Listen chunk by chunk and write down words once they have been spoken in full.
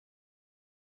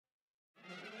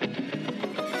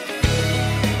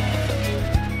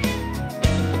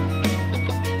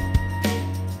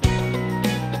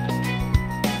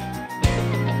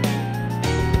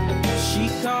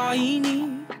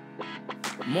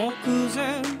目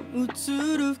前映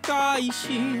る深い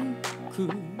深空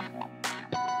こ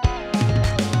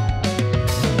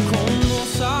の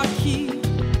先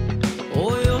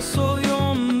およそ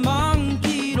4万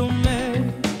キロメ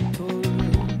ートル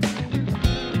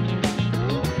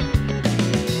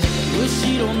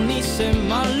後ろに迫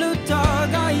る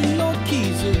互いの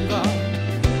傷が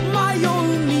迷う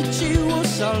道を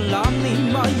さらに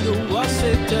迷わ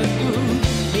せてく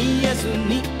見えず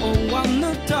に